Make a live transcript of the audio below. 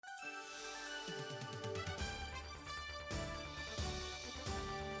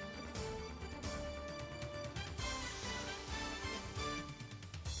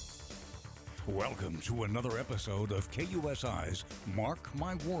Welcome to another episode of KUSI's Mark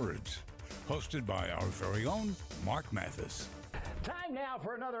My Words, hosted by our very own Mark Mathis. Time now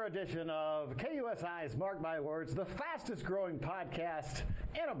for another edition of KUSI's Mark My Words, the fastest growing podcast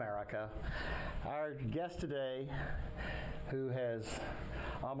in America. Our guest today, who has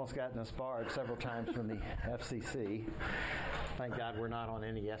almost gotten us barred several times from the FCC. Thank God we're not on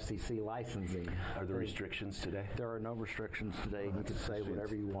any FCC licensing. Are there restrictions today? There are no restrictions today. You can say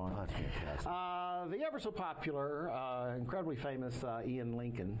whatever you want. Oh, that's fantastic. The ever so popular, incredibly famous Ian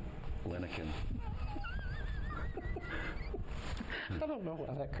Lincoln. Lincoln. I don't know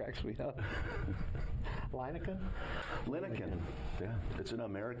why that cracks me up. Lincoln? Lincoln. Yeah, it's an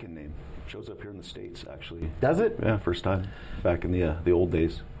American name. Shows up here in the States, actually. Does it? Yeah, first time back in the old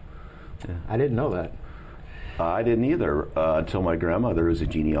days. Yeah. I didn't know that. I didn't either until my grandmother was a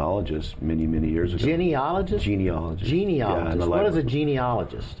genealogist many years ago. Genealogist? Genealogist. Genealogist. Yeah, what is a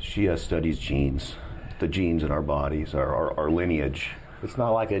genealogist? She studies genes, the genes in our bodies, our lineage. It's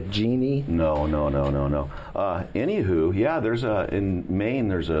not like a genie? No. Anywho, yeah, in Maine,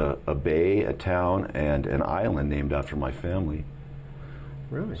 there's a bay, a town, and an island named after my family.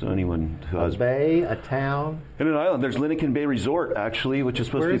 Really? So anyone who has... A bay, a town? And an island. There's Lincoln Bay Resort, actually, which is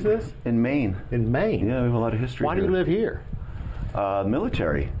supposed to be... Where is this? In Maine. In Maine? Yeah, we have a lot of history Why do you live here?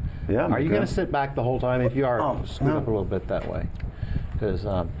 Military. Yeah. Are you going to sit back the whole time? If you are, scoot no. up a little bit that way. Because...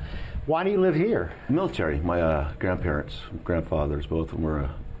 why do you live here? Military. My grandfathers, both of them were,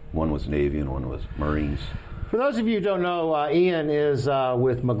 one was Navy and one was Marines. For those of you who don't know, Ian is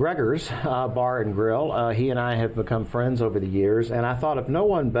with McGregor's Bar and Grill. He and I have become friends over the years, and I thought of no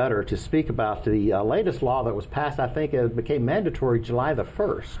one better to speak about the latest law that was passed. I think it became mandatory July the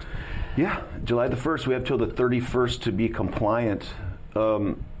 1st. Yeah, July the 1st. We have till the 31st to be compliant.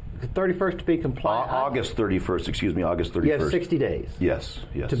 The 31st to be compliant? August 31st. August 31st. You have 60 days. Yes.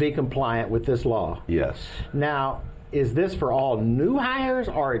 To be compliant with this law. Yes. Now, is this for all new hires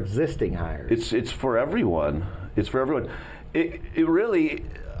or existing hires? It's for everyone. It's for everyone. It really,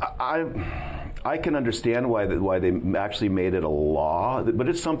 I can understand why they actually made it a law, but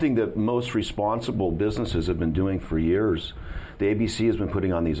it's something that most responsible businesses have been doing for years. The ABC has been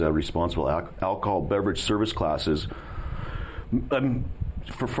putting on these responsible alcohol beverage service classes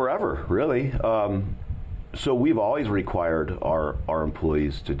for forever, really. So we've always required our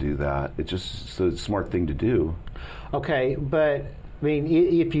employees to do that. It's just a smart thing to do. Okay, but I mean,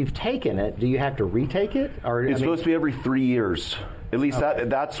 if you've taken it, do you have to retake it? Or it's supposed to be every 3 years. At least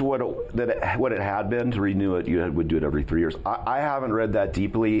that's what it had been. To renew it, you would do it every 3 years. I haven't read that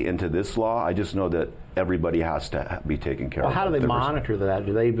deeply into this law. I just know that everybody has to be taken care of. Well, how do they monitor that?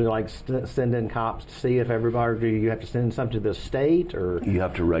 Do they send in cops to see if everybody? Do you have to send something to the state, or you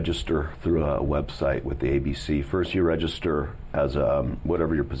have to register through a website with the ABC? First, you register as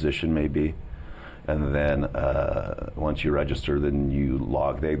whatever your position may be. And then once you register, then you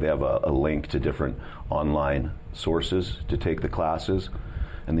log. They have a link to different online sources to take the classes,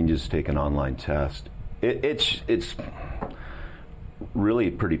 and then you just take an online test. It's really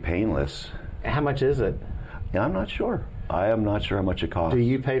pretty painless. How much is it? Yeah, I'm not sure. I am not sure how much it costs. Do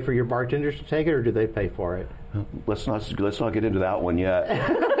you pay for your bartenders to take it, or do they pay for it? Let's not get into that one yet.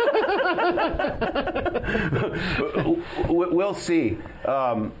 We'll see.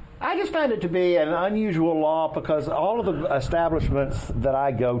 I just find it to be an unusual law because all of the establishments that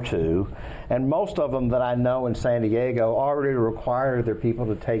I go to, and most of them that I know in San Diego, already require their people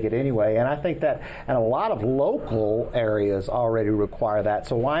to take it anyway. And I think that, and a lot of local areas already require that.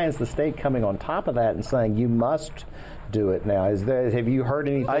 So why is the state coming on top of that and saying you must do it now? Have you heard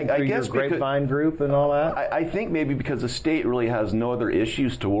anything through your grapevine group and all that? I think maybe because the state really has no other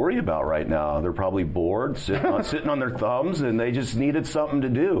issues to worry about right now. They're probably bored, sitting on their thumbs, and they just needed something to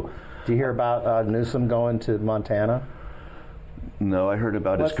do. Do you hear about Newsom going to Montana? No, I heard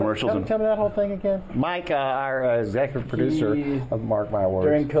about his commercials. Tell me that whole thing again. Mike, our executive producer of Mark My Words.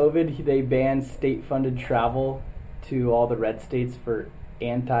 During COVID, they banned state-funded travel to all the red states for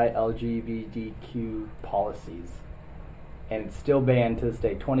anti-LGBTQ policies. And it's still banned to this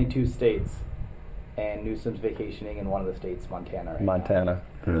day, 22 states. And Newsom's vacationing in one of the states, Montana. Montana.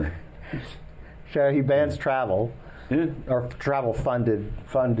 Really? So he bans travel. Yeah. Or funded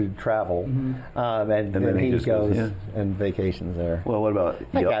travel, and then he goes and vacations there. Well, what about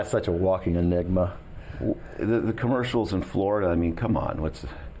that guy's such a walking enigma. The commercials in Florida. I mean, come on,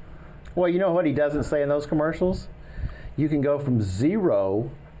 Well, you know what he doesn't say in those commercials? You can go from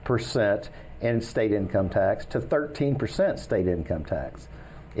 0% in state income tax to 13% state income tax.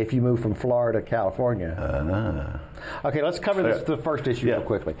 if you move from Florida to California. Okay, let's cover the first issue real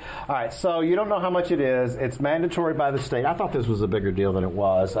quickly. All right, so you don't know how much it is. It's mandatory by the state. I thought this was a bigger deal than it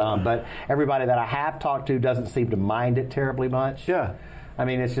was, but everybody that I have talked to doesn't seem to mind it terribly much. Yeah. I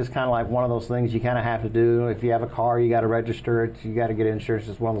mean, it's just kind of like one of those things you kind of have to do. If you have a car, you got to register it. You got to get insurance.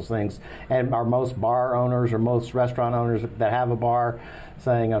 It's one of those things. And are most bar owners or most restaurant owners that have a bar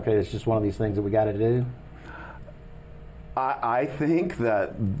saying, okay, it's just one of these things that we got to do? I think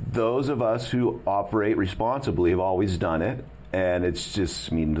that those of us who operate responsibly have always done it, and it's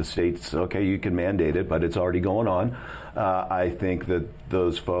just, I mean, the state's, okay, you can mandate it, but it's already going on. I think that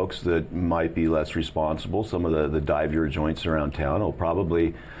those folks that might be less responsible, some of the dive-your joints around town, will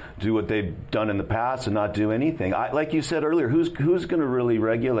probably do what they've done in the past and not do anything. Like you said earlier, who's going to really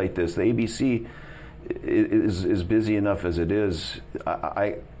regulate this? The ABC is busy enough as it is.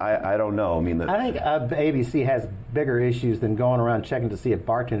 I don't know. I mean, I think ABC has bigger issues than going around checking to see if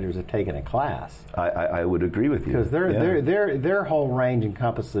bartenders have taken a class. I would agree with you, because their whole range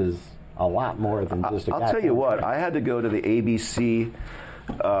encompasses a lot more than just a guy. I'll tell you what. I had to go to the ABC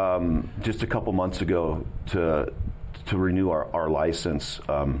just a couple months ago to renew our license.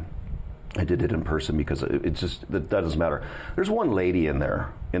 I did it in person because that doesn't matter. There's one lady in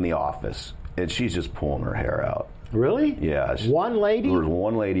there in the office, and she's just pulling her hair out. Really? Yeah. One lady? There was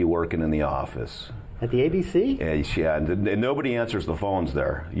one lady working in the office. At the ABC? And nobody answers the phones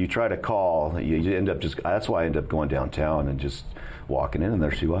there. You try to call, you end up that's why I ended up going downtown and just walking in, and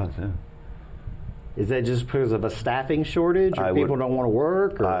there she was. Yeah. Is that just because of a staffing shortage, or people don't want to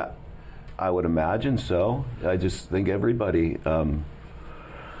work? Or? I would imagine so. I just think everybody...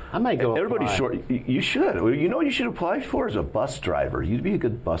 I might go. Everybody's short. You should. You know what you should apply for is a bus driver. You'd be a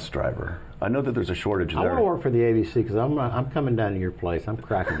good bus driver. I know that there's a shortage there. I want to work for the ABC because I'm coming down to your place. I'm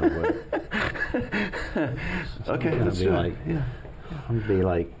cracking the whip. Okay, let's do it. I'm gonna be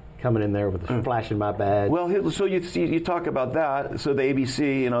like coming in there with a flash in my badge. Well, so you talk about that. So the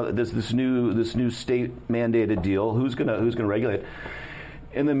ABC, this new state mandated deal. Who's gonna regulate?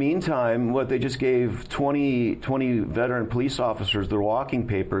 In the meantime, they just gave 20 veteran police officers their walking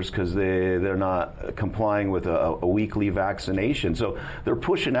papers because they're not complying with a weekly vaccination. So they're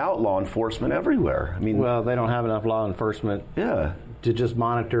pushing out law enforcement everywhere. I mean, well, they don't have enough law enforcement to just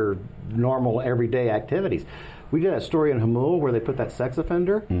monitor normal everyday activities. We did a story in Hamul where they put that sex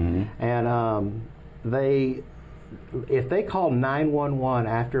offender, and if they call 911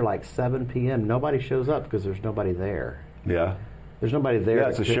 after like 7 p.m., nobody shows up because there's nobody there. Yeah. There's nobody there. Yeah,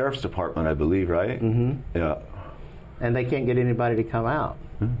 it's the sheriff's department, I believe, right? Mm-hmm. Yeah. And they can't get anybody to come out.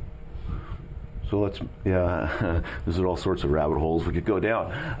 So there's all sorts of rabbit holes we could go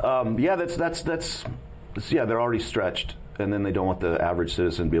down. They're already stretched, and then they don't want the average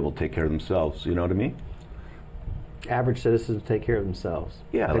citizen to be able to take care of themselves. You know what I mean? Average citizens take care of themselves.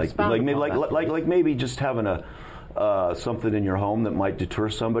 Yeah, like maybe just having something in your home that might deter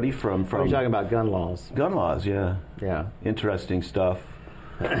somebody from. Are you talking about gun laws? Gun laws, yeah. Yeah. Interesting stuff.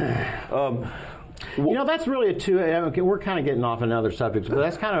 That's really we're kind of getting off another subject, but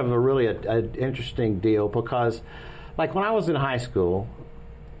that's kind of an interesting deal because, like when I was in high school,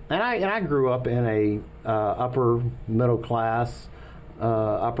 and I grew up in a upper class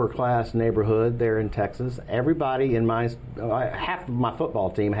neighborhood there in Texas. Everybody in half of my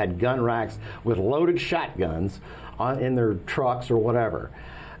football team had gun racks with loaded shotguns in their trucks or whatever.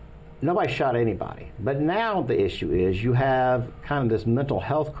 Nobody shot anybody. But now the issue is you have kind of this mental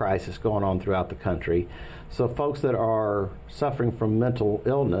health crisis going on throughout the country. So folks that are suffering from mental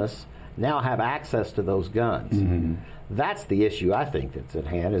illness now have access to those guns. Mm-hmm. That's the issue I think that's at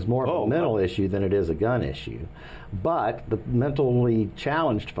hand, is more of a mental issue than it is a gun issue. But the mentally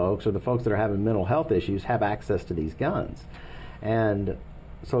challenged folks, or the folks that are having mental health issues, have access to these guns. And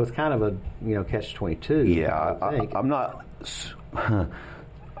so it's kind of a catch-22. Yeah, I'm not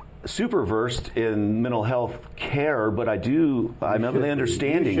super versed in mental health care, but I'm of the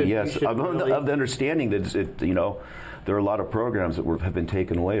understanding, of the understanding that there are a lot of programs that have been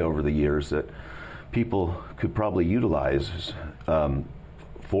taken away over the years that people could probably utilize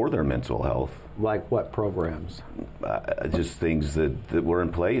for their mental health. Like what programs? Just things that were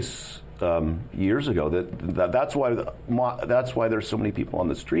in place years ago. That's why there's so many people on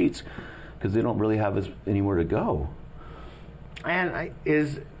the streets, because they don't really have anywhere to go. And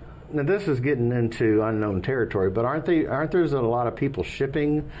now this is getting into unknown territory, but aren't there a lot of people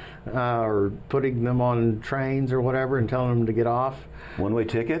shipping or putting them on trains or whatever and telling them to get off? One-way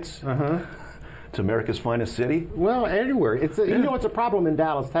tickets? To America's finest city? Well, anywhere. It's a problem in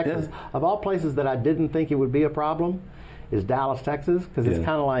Dallas, Texas. Yeah. Of all places that I didn't think it would be a problem is Dallas, Texas, because it's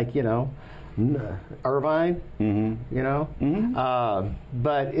kind of like, Irvine, you know.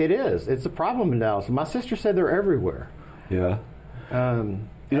 But it's a problem in Dallas. My sister said they're everywhere. Yeah. And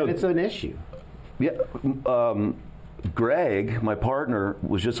it's an issue. Yeah. Greg, my partner,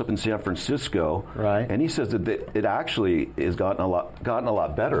 was just up in San Francisco, right? And he says that it actually has gotten a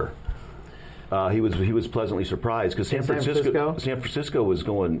lot better. He was pleasantly surprised because San Francisco was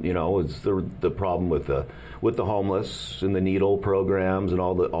going, was the problem with the homeless and the needle programs and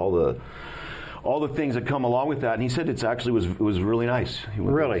all the things that come along with that. And he said it was really nice.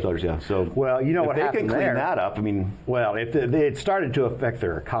 Really? Yeah. So well, what if happened they can clean that up, I mean, well, if it started to affect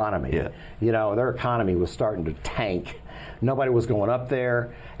their economy. Yeah. Their economy was starting to tank. Nobody was going up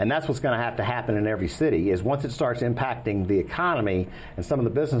there, and that's what's going to have to happen in every city. Is once it starts impacting the economy, and some of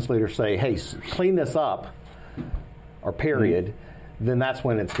the business leaders say, "Hey, clean this up," or period, then that's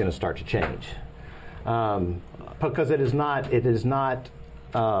when it's going to start to change. Because it is not.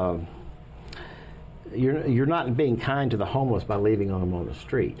 You're not being kind to the homeless by leaving them on the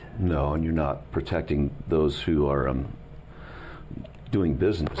street. No, and you're not protecting those who are doing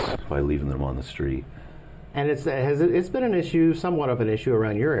business by leaving them on the street. And it's been an issue, somewhat of an issue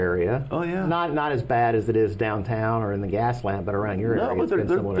around your area. Oh yeah, not as bad as it is downtown or in the gas lamp, but around your area. No, but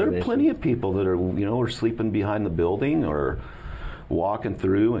there are plenty of people that are sleeping behind the building or walking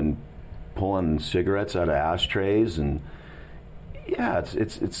through and pulling cigarettes out of ashtrays, and yeah,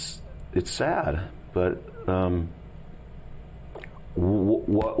 it's sad. But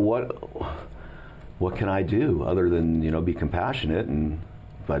what can I do other than be compassionate?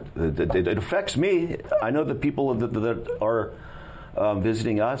 But it affects me. I know the people that are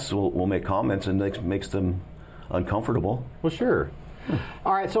visiting us will make comments, and it makes them uncomfortable. Well, sure.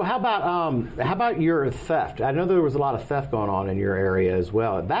 All right. So how about your theft? I know there was a lot of theft going on in your area as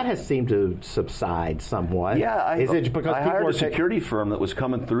well. That has seemed to subside somewhat. Yeah. Is it because I hired a security firm that was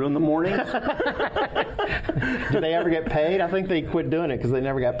coming through in the mornings? Did they ever get paid? I think they quit doing it because they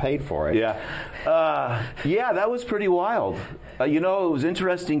never got paid for it. Yeah. That was pretty wild. It was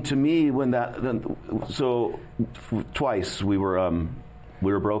interesting to me when twice we were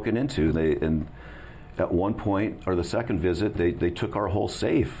broken into. At one point, or the second visit, they took our whole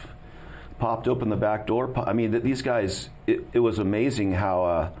safe, popped open the back door. I mean, these guys, it was amazing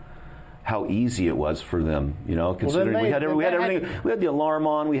how easy it was for them, considering we had everything. We had the alarm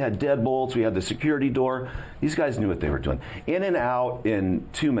on, we had deadbolts, we had the security door. These guys knew what they were doing. In and out in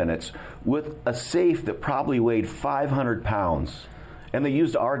 2 minutes with a safe that probably weighed 500 pounds. And they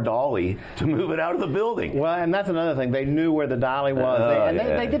used our dolly to move it out of the building. Well, and that's another thing. They knew where the dolly was.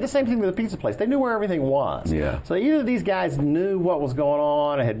 They did the same thing with the pizza place. They knew where everything was. Yeah. So either these guys knew what was going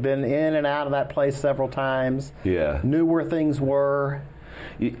on, had been in and out of that place several times, knew where things were.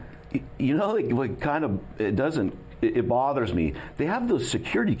 It bothers me. They have those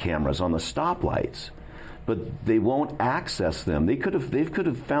security cameras on the stoplights, but they won't access them. They could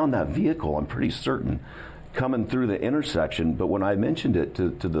have found that vehicle, I'm pretty certain, coming through the intersection, but when I mentioned it to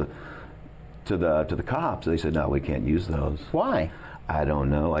the cops, they said, "No, we can't use those." Why? I don't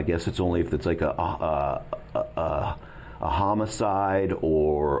know. I guess it's only if it's like a homicide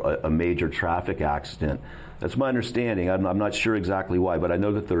or a major traffic accident. That's my understanding. I'm not sure exactly why, but I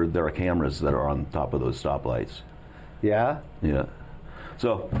know that there are cameras that are on top of those stoplights. Yeah? Yeah.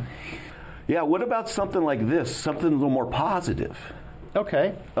 So, what about something like this? Something a little more positive.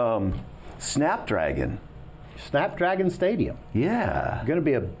 Okay. Snapdragon Stadium. Yeah. Going to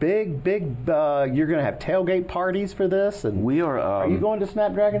be a big, you're going to have tailgate parties for this? And we are. Are you going to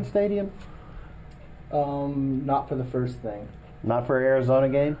Snapdragon Stadium? Not for the first thing. Not for Arizona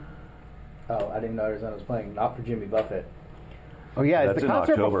game? Oh, I didn't know Arizona was playing. Not for Jimmy Buffett. Oh, yeah. That's is the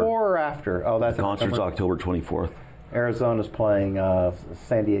concert October. Before or after? Oh, that's the concert's October 24th. Arizona's playing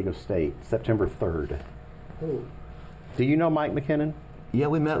San Diego State, September 3rd. Ooh. Do you know Mike McKinnon? Yeah,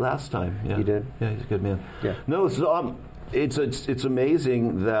 we met last time. Yeah. You did? Yeah, he's a good man. Yeah. No, it's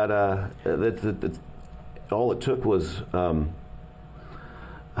amazing that all it took was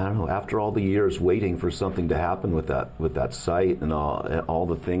I don't know, after all the years waiting for something to happen with that site and all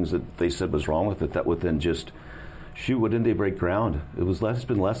the things that they said was wrong with it, that would then just didn't they break ground? It's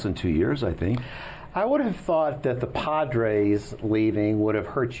been less than 2 years, I think. I would have thought that the Padres leaving would have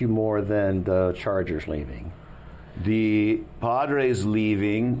hurt you more than the Chargers leaving. The Padres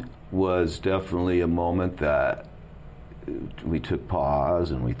leaving was definitely a moment that we took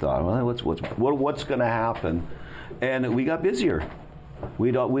pause and we thought, well, what's going to happen? And we got busier.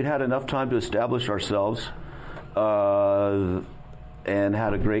 We'd had enough time to establish ourselves and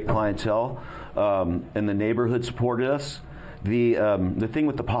had a great clientele, and the neighborhood supported us. The thing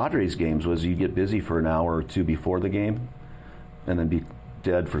with the Padres games was you get busy for an hour or two before the game, and then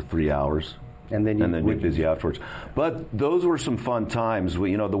dead for 3 hours. And then you're busy afterwards. But those were some fun times.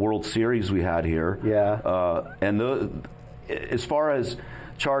 The World Series we had here. Yeah. As far as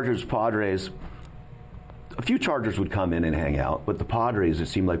Chargers, Padres, a few Chargers would come in and hang out, but the Padres, it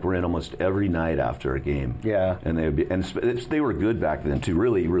seemed like we're in almost every night after a game. Yeah. And they were good back then too,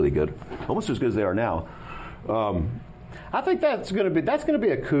 really, really good, almost as good as they are now. I think that's going to be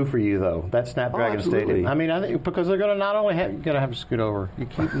a coup for you, though. That Snapdragon Stadium. I mean, I think because they're going to not only have to scoot over. You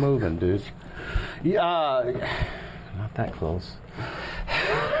keep moving, dude. Not that close.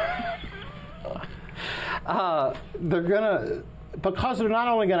 Because they're not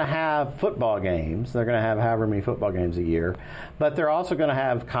only going to have football games, they're going to have however many football games a year, but they're also going to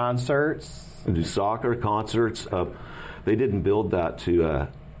have concerts. And do soccer, concerts. They didn't build that to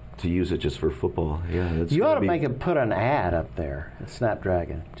use it just for football. Yeah, you ought to put an ad up there at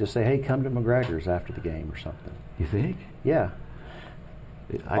Snapdragon. Just say, hey, come to McGregor's after the game or something. You think? Yeah.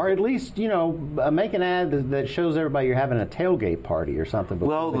 Or at least, make an ad that shows everybody you're having a tailgate party or something.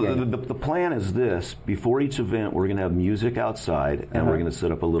 Well, the plan is this. Before each event, we're going to have music outside, and we're going to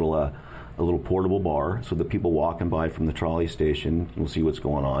set up a little portable bar so that people walking by from the trolley station will see what's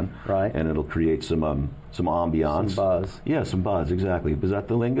going on. Right. And it'll create some ambiance. Some buzz. Yeah, some buzz, exactly. Is that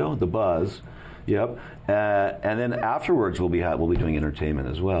the lingo? The buzz. Yep. And then afterwards, we'll be doing entertainment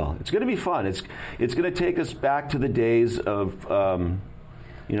as well. It's going to be fun. It's going to take us back to the days of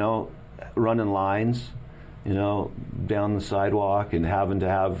running lines, down the sidewalk and having to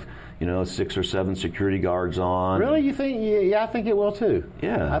have 6 or 7 security guards on. Really, you think? Yeah, I think it will too.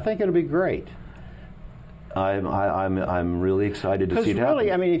 Yeah, I think it'll be great. I'm really excited to see it happen.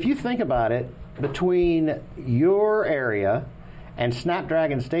 Really, I mean, if you think about it, between your area and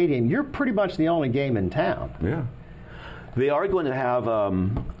Snapdragon Stadium, you're pretty much the only game in town. Yeah, they are going to have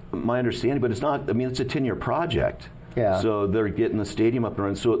my understanding, but it's not. I mean, it's a 10-year project. Yeah. So they're getting the stadium up and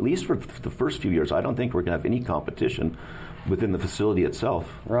running. So at least for the first few years, I don't think we're going to have any competition within the facility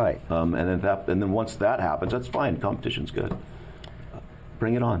itself. Right. And then once that happens, that's fine. Competition's good.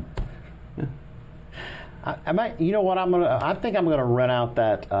 Bring it on. Yeah. You know what? I think I'm gonna rent out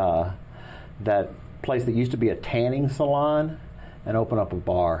that place that used to be a tanning salon and open up a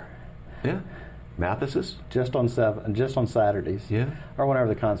bar. Yeah. Mathis's? Just on Saturdays. Yeah. Or whenever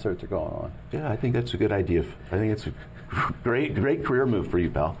the concerts are going on. Yeah, I think that's a good idea. I think it's a great career move for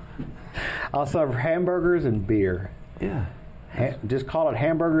you, pal. I'll serve hamburgers and beer. Yeah. Just call it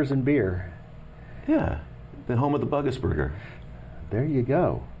hamburgers and beer. Yeah. The home of the Buggisburger. There you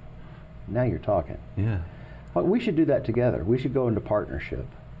go. Now you're talking. Yeah. Well, we should do that together. We should go into partnership.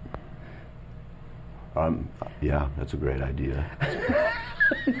 Yeah, that's a great idea.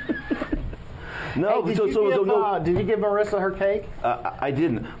 No, hey, did you give Marissa her cake? I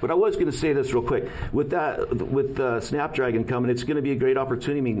didn't, but I was going to say this real quick. With Snapdragon coming, it's going to be a great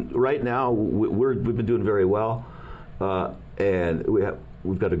opportunity. I mean, right now we've been doing very well, and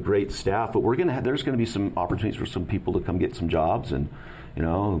we've got a great staff. But there's going to be some opportunities for some people to come get some jobs and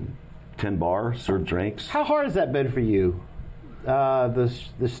 10 bar, serve drinks. How hard has that been for you? The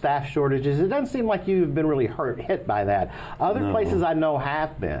staff shortages. It doesn't seem like you've been really hit by that. Other places I know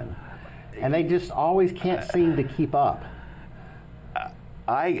have been. And they just always can't seem to keep up.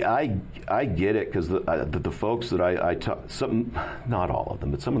 I get it because the folks that I talk, not all of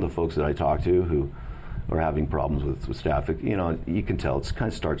them, but some of the folks that I talk to who are having problems with staff, you can tell it kind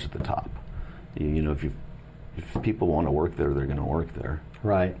of starts at the top. If people want to work there, they're going to work there.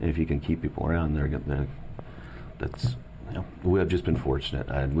 Right. And if you can keep people around, we have just been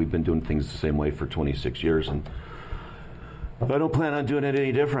fortunate. We've been doing things the same way for 26 years, and I don't plan on doing it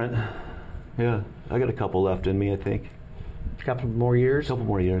any different. Yeah, I got a couple left in me, I think. A couple more years? A couple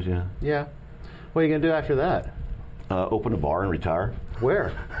more years, yeah. Yeah. What are you going to do after that? Open a bar and retire.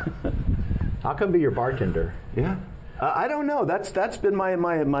 Where? I'll come be your bartender. Yeah. I don't know. That's been my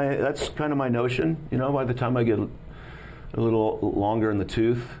that's kind of my notion. By the time I get a little longer in the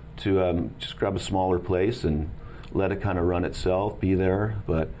tooth, to just grab a smaller place and let it kind of run itself, be there,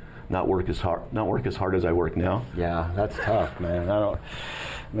 but not work as hard as I work now. Yeah, that's tough, man.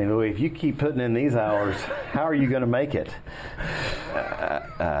 If you keep putting in these hours, how are you going to make it?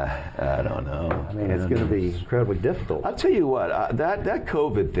 I don't know. It's going to be incredibly difficult. I'll tell you what, that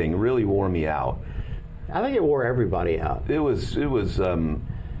COVID thing really wore me out. I think it wore everybody out. It was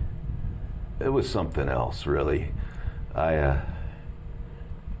something else, really. I'm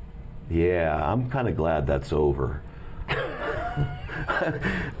kind of glad that's over.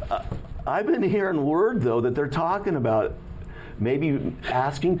 I've been hearing word, though, that they're talking about maybe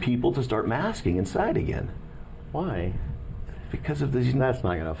asking people to start masking inside again. Why? Because of these. That's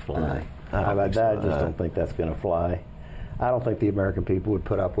not going to fly. I just don't think that's going to fly. I don't think the American people would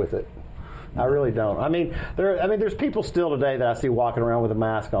put up with it. I really don't. I mean, there's people still today that I see walking around with a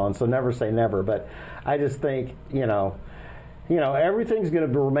mask on, so never say never. But I just think, everything's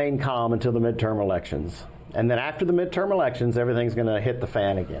going to remain calm until the midterm elections. And then after the midterm elections, everything's going to hit the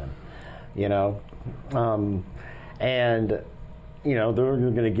fan again, they're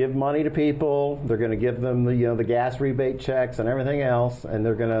going to give money to people. They're going to give them the gas rebate checks and everything else, and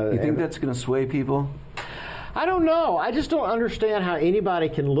they're going to. You think that's going to sway people? I don't know. I just don't understand how anybody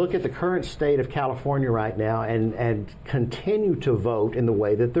can look at the current state of California right now and continue to vote in the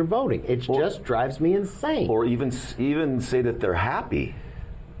way that they're voting. It just drives me insane. Or even say that they're happy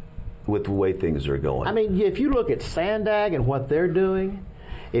with the way things are going. I mean, if you look at Sandag and what they're doing,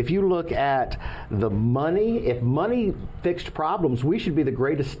 if you look at the money, if money fixed problems, we should be the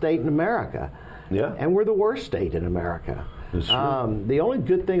greatest state in America. Yeah. And we're the worst state in America. That's true. The only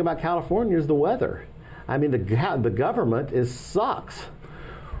good thing about California is the weather. I mean, the government sucks.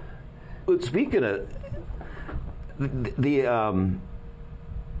 But speaking of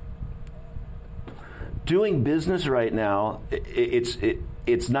doing business right now,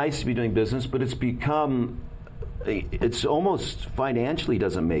 it's nice to be doing business, but it's almost financially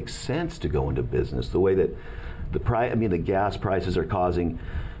doesn't make sense to go into business the way that the gas prices are causing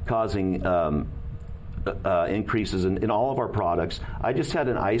increases in all of our products. I just had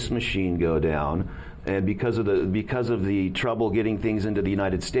an ice machine go down, and because of the trouble getting things into the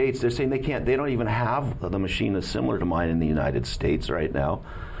United States, they're saying they don't even have the machine that's similar to mine in the United States right now.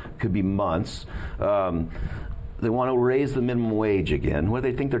 Could be months. They want to raise the minimum wage again. What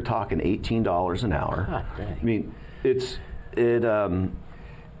do they think they're talking? $18 an hour. God dang. I mean, it's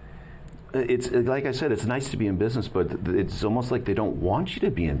like I said, it's nice to be in business, but it's almost like they don't want you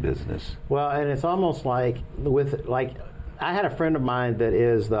to be in business. Well, and it's almost like I had a friend of mine that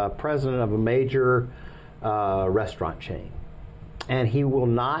is the president of a major restaurant chain, and he will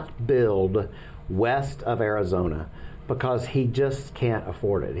not build west of Arizona because he just can't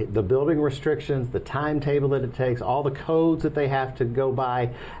afford it. The building restrictions, the timetable that it takes, all the codes that they have to go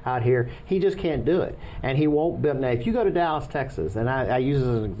by out here, he just can't do it. And he won't build. Now, if you go to Dallas, Texas, and I use it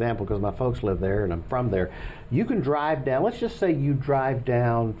as an example because my folks live there and I'm from there, you can drive down, let's just say you drive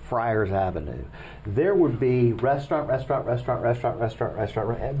down Friars Avenue. There would be restaurant. There's a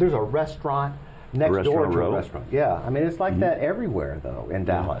restaurant next door to a restaurant. Yeah, I mean, it's like that everywhere, though, in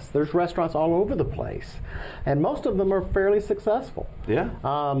Dallas. Yeah. There's restaurants all over the place, and most of them are fairly successful. Yeah.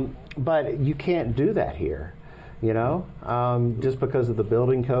 But you can't do that here, just because of the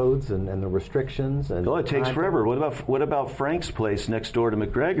building codes and the restrictions. And it takes forever. What about Frank's place next door to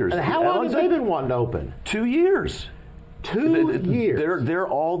McGregor's? And how long have they been wanting to open? 2 years. 2 years. They're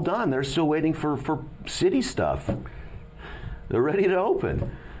all done. They're still waiting for city stuff. They're ready to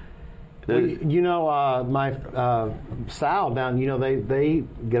open. My Sal down. They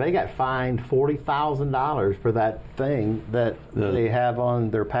got fined $40,000 for that thing that they have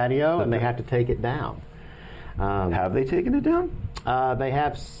on their patio, and they have to take it down. Have they taken it down? They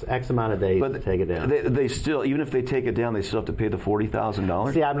have X amount of days to take it down. They still, even if they take it down, they still have to pay the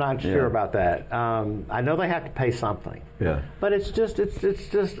 $40,000. See, I'm not sure about that. I know they have to pay something. Yeah. But it's just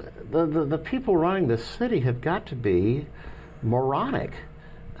the people running the city have got to be moronic.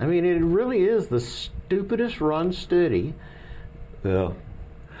 I mean, it really is the stupidest run city. Yeah.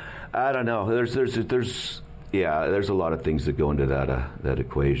 I don't know. There's a lot of things that go into that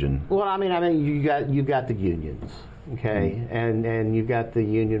equation. Well, I mean, you've got the unions, okay, and you've got the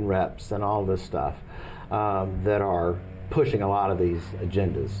union reps and all this stuff that are pushing a lot of these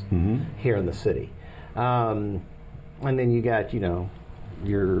agendas here in the city, and then you got your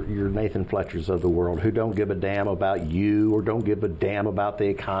Nathan Fletchers of the world who don't give a damn about you or don't give a damn about the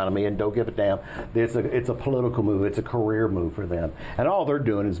economy and don't give a damn. It's a political move. It's a career move for them, and all they're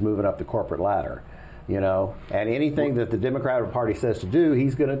doing is moving up the corporate ladder. And anything that the Democratic Party says to do,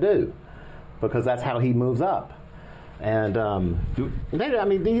 he's going to do, because that's how he moves up. And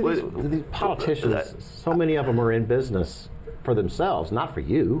these politicians, so many of them are in business for themselves, not for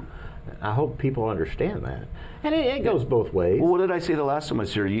you. I hope people understand that. And it goes both ways. Well, what did I say the last time I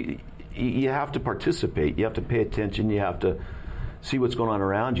was here? You have to participate. You have to pay attention. You have to see what's going on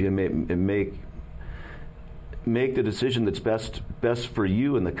around you and make the decision that's best for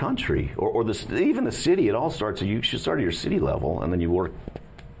you and the country, or even the city. It all starts. You should start at your city level, and then you work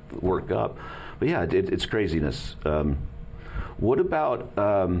up. But yeah, it's craziness. What about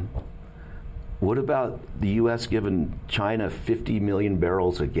the U.S. giving China 50 million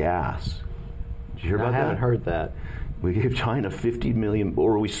barrels of gas? Did you hear about that? I haven't heard that. We gave China 50 million,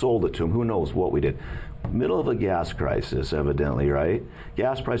 or we sold it to them. Who knows what we did? Middle of a gas crisis, evidently, right?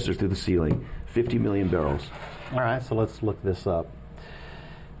 Gas prices are through the ceiling. 50 million barrels. All right, so let's look this up.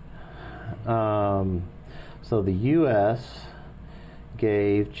 So the U.S.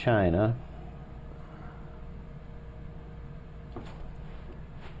 gave China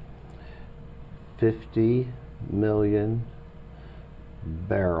 $50 million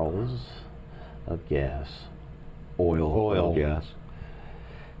barrels of gas. Oil, gas.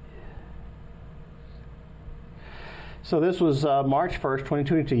 So this was March 1st,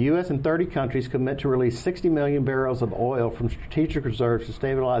 2022. U.S. and 30 countries commit to release 60 million barrels of oil from strategic reserves to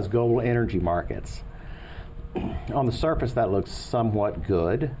stabilize global energy markets. On the surface, that looks somewhat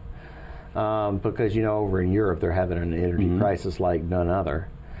good because, over in Europe, they're having an energy crisis like none other.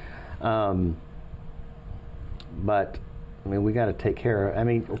 But, we got to take care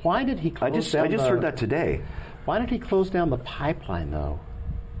of. Why did he close down I just heard that today. Why did he close down the pipeline, though?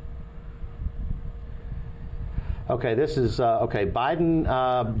 Okay, this is Biden.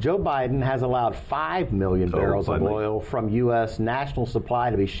 Joe Biden has allowed 5 million barrels of oil from U.S. national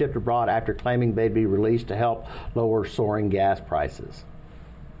supply to be shipped abroad after claiming they'd be released to help lower soaring gas prices.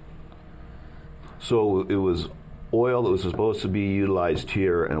 So it was oil that was supposed to be utilized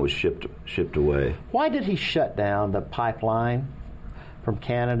here and was shipped away. Why did he shut down the pipeline from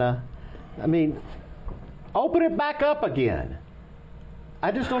Canada? Open it back up again.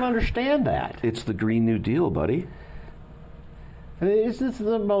 I just don't understand that. It's the Green New Deal, buddy. Is this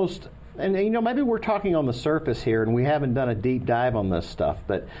the most... And, maybe we're talking on the surface here and we haven't done a deep dive on this stuff,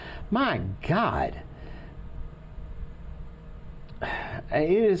 but my God.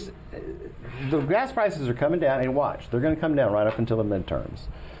 It is... The gas prices are coming down, and watch, they're going to come down right up until the midterms.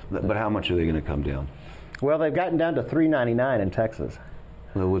 But how much are they going to come down? Well, they've gotten down to $3.99 in Texas.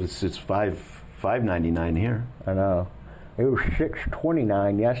 Well, it's $5.99 here. I know. It was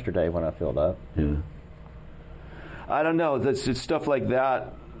 $6.29 yesterday when I filled up. Yeah. I don't know. It's stuff like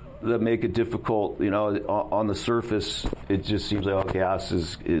that make it difficult. On the surface, it just seems like gas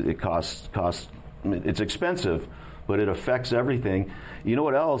it costs. It's expensive, but it affects everything. You know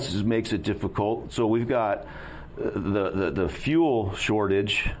what else makes it difficult? So we've got the fuel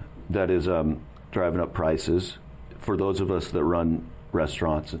shortage that is driving up prices for those of us that run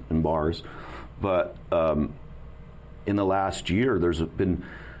restaurants and bars. But in the last year, there's been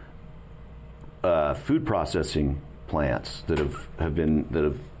food processing plants that have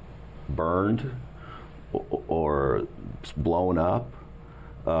burned or blown up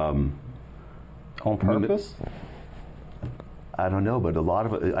on purpose. I don't know, but a lot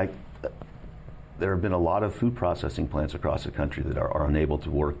of it. There have been a lot of food processing plants across the country that are unable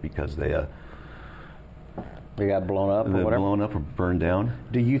to work because they got blown up or whatever? Blown up or burned down.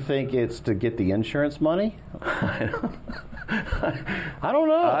 Do you think it's to get the insurance money? I don't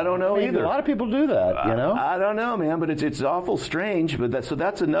know. I don't know either. A lot of people do that, I don't know, man, but it's awful strange. But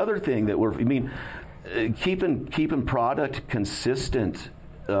that's another thing that keeping product consistent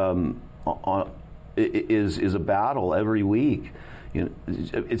is a battle every week.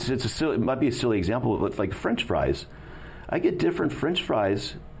 It might be a silly example, but like French fries. I get different French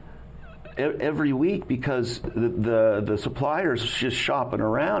fries every week because the suppliers just shopping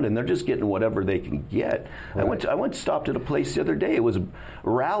around and they're just getting whatever they can get. Right. I stopped at a place the other day. It was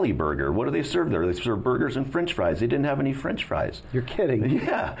Rally Burger. What do they serve there? They serve burgers and French fries. They didn't have any French fries. You're kidding?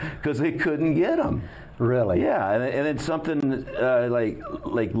 Yeah, because they couldn't get them. Really? Yeah, and then something like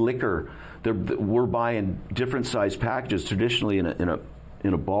liquor. We're buying different size packages. Traditionally,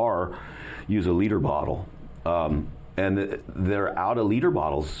 in a bar, use a liter bottle. And they're out of liter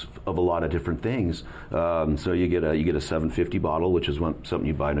bottles of a lot of different things. So you get a 750 bottle, which is something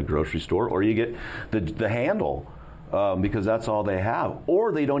you buy in a grocery store, or you get the handle because that's all they have,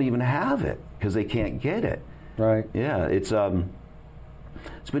 or they don't even have it because they can't get it. Right. Yeah, it's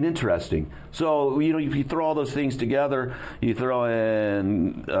been interesting. So if you throw all those things together, you throw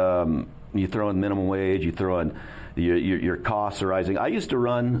in minimum wage, you throw in your costs are rising. I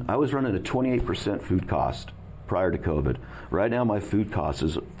was running a 28% food cost prior to COVID. Right now, my food cost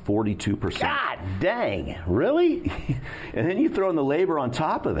is 42%. God dang, really? And then you throw in the labor on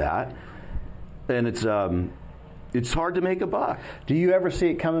top of that, and it's hard to make a buck. Do you ever see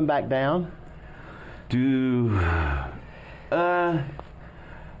it coming back down?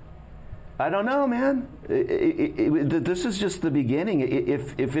 I don't know, man. This is just the beginning.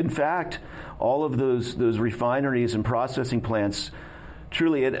 If in fact all of those refineries and processing plants.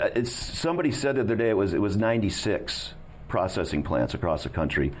 Truly, somebody said the other day it was 96 processing plants across the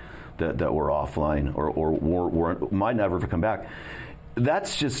country that were offline or might never come back.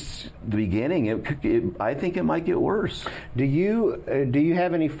 That's just the beginning. I think it might get worse. Do you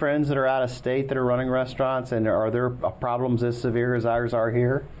have any friends that are out of state that are running restaurants, and are there problems as severe as ours are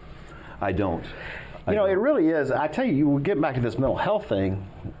here? I don't. You know, it really is. I tell you, you get back to this mental health thing.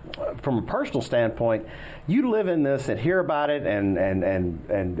 From a personal standpoint, you live in this and hear about it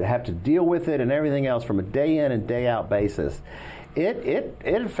and have to deal with it and everything else from a day in and day out basis. It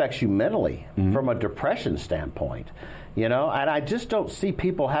affects you mentally from a depression standpoint. You know, and I just don't see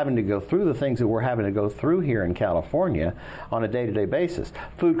people having to go through the things that we're having to go through here in California on a day-to-day basis.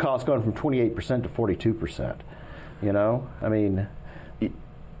 Food costs going from 28% to 42%. You know, I mean,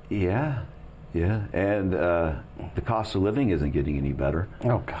 yeah, and the cost of living isn't getting any better.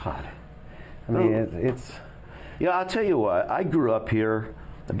 Oh God, I mean, it's. Yeah, I'll tell you what. I grew up here.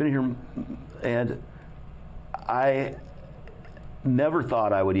 I've been here, and I never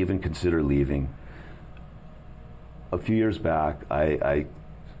thought I would even consider leaving. A few years back, I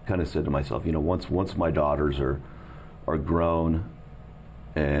kind of said to myself, you know, once my daughters are grown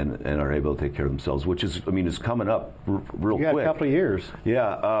and are able to take care of themselves, which is, I mean, is coming up real quick. You got a couple of years.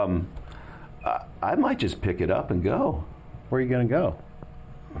 Yeah, I might just pick it up and go. Where are you going to go?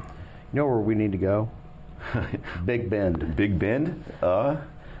 You know where we need to go? Big Bend. Big Bend?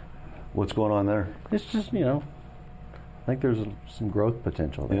 What's going on there? It's just, you know, I think there's some growth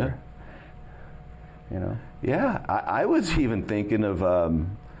potential there. Yeah. You know? Yeah, I was even thinking of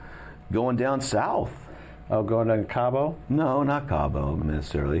going down south. Oh, going to Cabo? No, not Cabo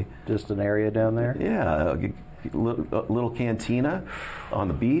necessarily. Just an area down there? Yeah, a little cantina on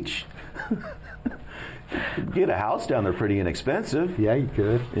the beach. Get a house down there pretty inexpensive. Yeah, you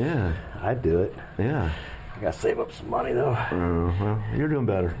could. Yeah. I'd do it. Yeah. I got to save up some money, though. Well, you're doing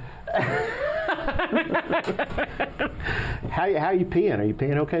better. How you peeing? Are you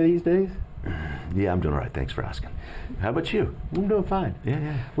peeing okay these days? Yeah, I'm doing all right. Thanks for asking. How about you? I'm doing fine.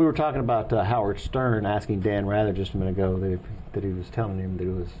 Yeah. We were talking about Howard Stern asking Dan Rather just a minute ago that he was telling him that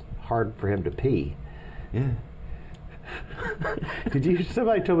it was hard for him to pee. Yeah.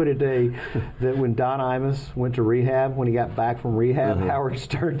 Somebody told me today that when Don Imus went to rehab, when he got back from rehab, Howard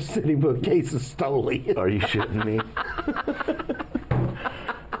Stern sent him a case of Stoli. Are you shitting me?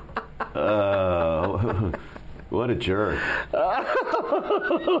 What a jerk.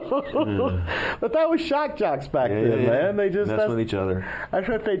 But that was shock jocks back then, man. They just mess with each other. That's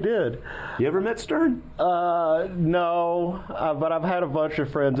what they did. You ever met Stern? No, but I've had a bunch of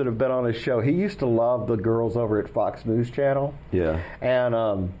friends that have been on his show. He used to love the girls over at Fox News Channel. Yeah.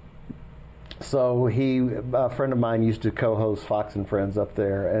 And so a friend of mine used to co-host Fox and Friends up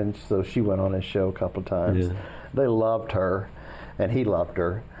there, and so she went on his show a couple of times. Yeah. They loved her, and he loved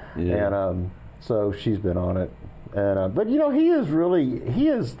her. Yeah. And so she's been on it. And but you know, he has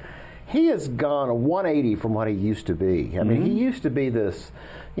gone a 180 from what he used to be. I mean, he used to be this,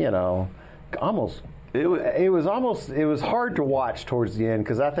 you know, almost. It was hard to watch towards the end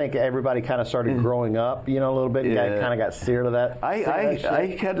because I think everybody kind of started growing up, you know, a little bit. And kind of got seared of that.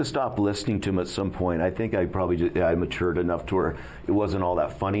 I had to stop listening to him at some point. I think I probably I matured enough to where it wasn't all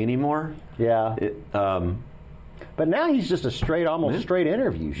that funny anymore. Yeah. But now he's just a straight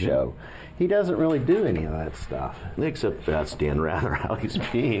interview show. He doesn't really do any of that stuff. Except ask Dan Rather how he's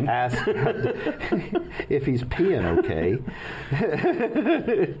peeing. Ask if he's peeing okay.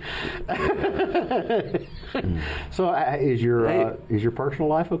 So is your personal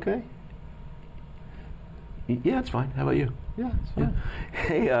life okay? Yeah, it's fine. How about you? Yeah, it's fine.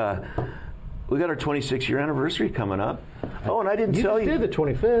 Hey, we got our 26-year anniversary coming up. Oh, and I didn't tell you. You did the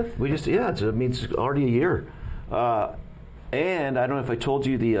 25th. We just, it's already a year. And I don't know if I told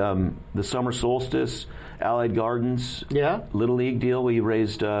you the summer solstice, Allied Gardens, Little League deal. We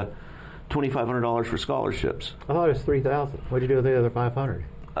raised $2,500 for scholarships. I thought it was $3,000. What'd you do with the other $500?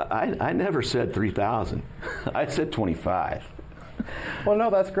 I never said $3,000. I said $25,000. Well, no,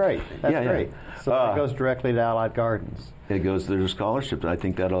 that's great. That's great. Yeah. So it goes directly to Allied Gardens. It goes. There's scholarships. I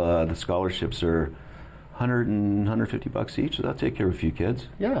think that the scholarships are $150 each. So that'll take care of a few kids.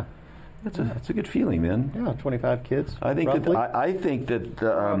 Yeah. That's a good feeling, man. Yeah, 25 kids. I think that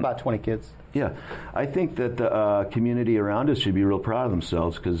about 20 kids. Yeah, I think that the community around us should be real proud of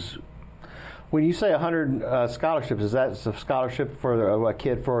themselves because. When you say 100 scholarships, is that a scholarship for a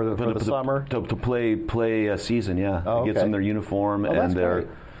kid for the summer? To play a season, yeah. Oh, it gets them their uniform and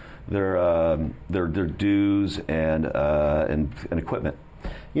their dues and equipment.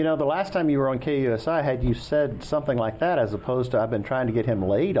 You know, the last time you were on KUSI, had you said something like that as opposed to I've been trying to get him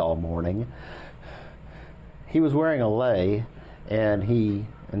laid all morning. He was wearing a lei, and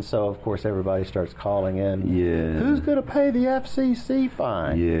so of course everybody starts calling in. Yeah. Who's going to pay the FCC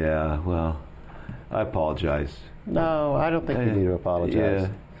fine? Yeah. Well, I apologize. No, I don't think you need to apologize. Yeah.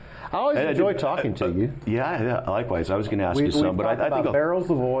 I always enjoy talking to you. Yeah, likewise. I was going to ask you something, but I think about barrels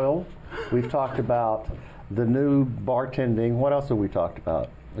of oil. We've talked about the new bartending. What else have we talked about?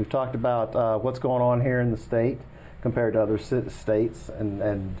 We've talked about what's going on here in the state compared to other states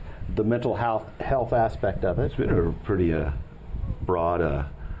and the mental health aspect of it. It's been a pretty broad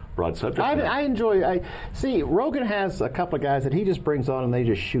subject. I enjoy. See, Rogan has a couple of guys that he just brings on and they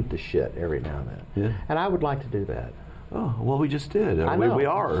just shoot the shit every now and then. Yeah. And I would like to do that. Oh, well, we just did. I know. We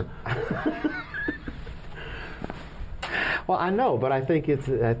are. Well, I know, but I think it's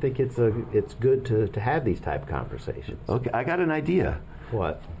good to have these type of conversations. Okay, I got an idea.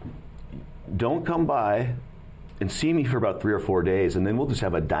 What? Don't come by and see me for about 3 or 4 days, and then we'll just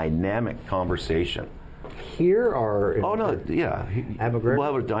have a dynamic conversation. Here or Oh no, yeah. At McGregor?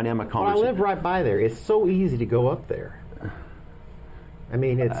 We'll have a dynamic Well, I conversation. live right by there. It's so easy to go up there. I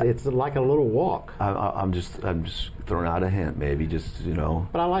mean, it's like a little walk. I'm just throwing out a hint, maybe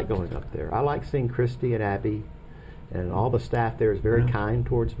But I like going up there. I like seeing Christy and Abby, and all the staff there is very kind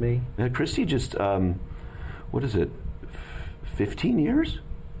towards me. Now, Christy just, what is it, 15 years?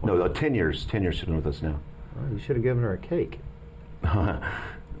 No, 10 years. 10 years she's been with us now. Well, you should have given her a cake. I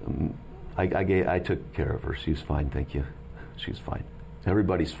took care of her. She's fine, thank you. She's fine.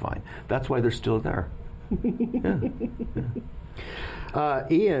 Everybody's fine. That's why they're still there. Yeah.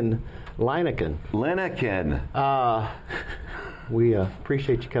 Ian Linekin. We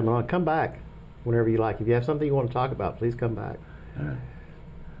appreciate you coming on. Come back whenever you like. If you have something you want to talk about, please come back. All right.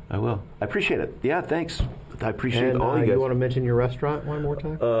 I will. I appreciate it. Yeah, thanks. I appreciate And, all you guys. You want to mention your restaurant one more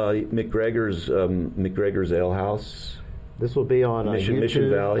time? McGregor's Ale House. This will be on Mission YouTube.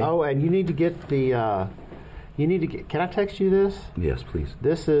 Valley. Oh, and you need to get the. Can I text you this? Yes, please.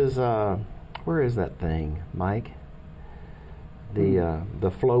 This is. Where is that thing, Mike?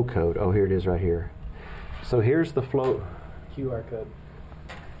 The flow code. Oh, here it is, right here. So here's the flow. QR code.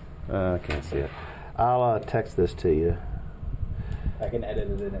 I can't see it. I'll text this to you. I can edit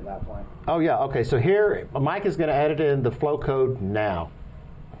it in at that point. Oh yeah. Okay. So here, Mike is going to edit in the flow code now.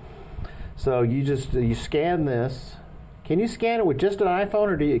 So you scan this. Can you scan it with just an iPhone,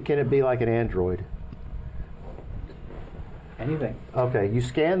 or can it be like an Android? Anything. Okay, you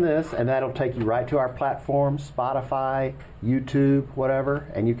scan this, and that'll take you right to our platform, Spotify, YouTube, whatever,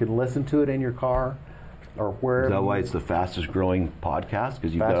 and you can listen to it in your car or wherever. Is that why it's the fastest growing podcast?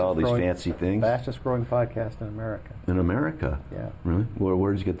 Because you've got all these fancy things? Fastest growing podcast in America. In America? Yeah. Really?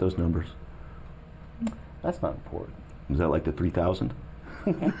 Where did you get those numbers? That's not important. Is that like the 3,000?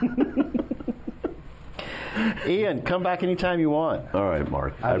 Ian, come back anytime you want. All right,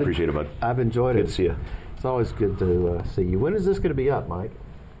 Mark. I appreciate it, bud. I've enjoyed it. Good to see you. It's always good to see you. When is this going to be up, Mike?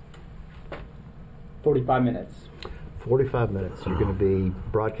 45 minutes. 45 minutes. You're going to be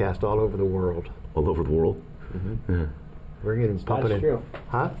broadcast all over the world. All over the world? Mm-hmm. Yeah. We're going to pump it in. That's true.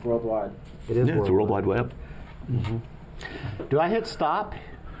 Huh? Worldwide. It is It's a World Wide Web. Mm-hmm. Do I hit stop?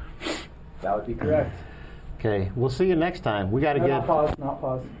 That would be correct. Okay. We'll see you next time. We got to get. Not pause. Not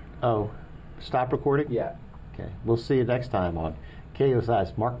pause. Oh, stop recording? Yeah. Okay. We'll see you next time on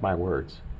KUSI's Mark My Words.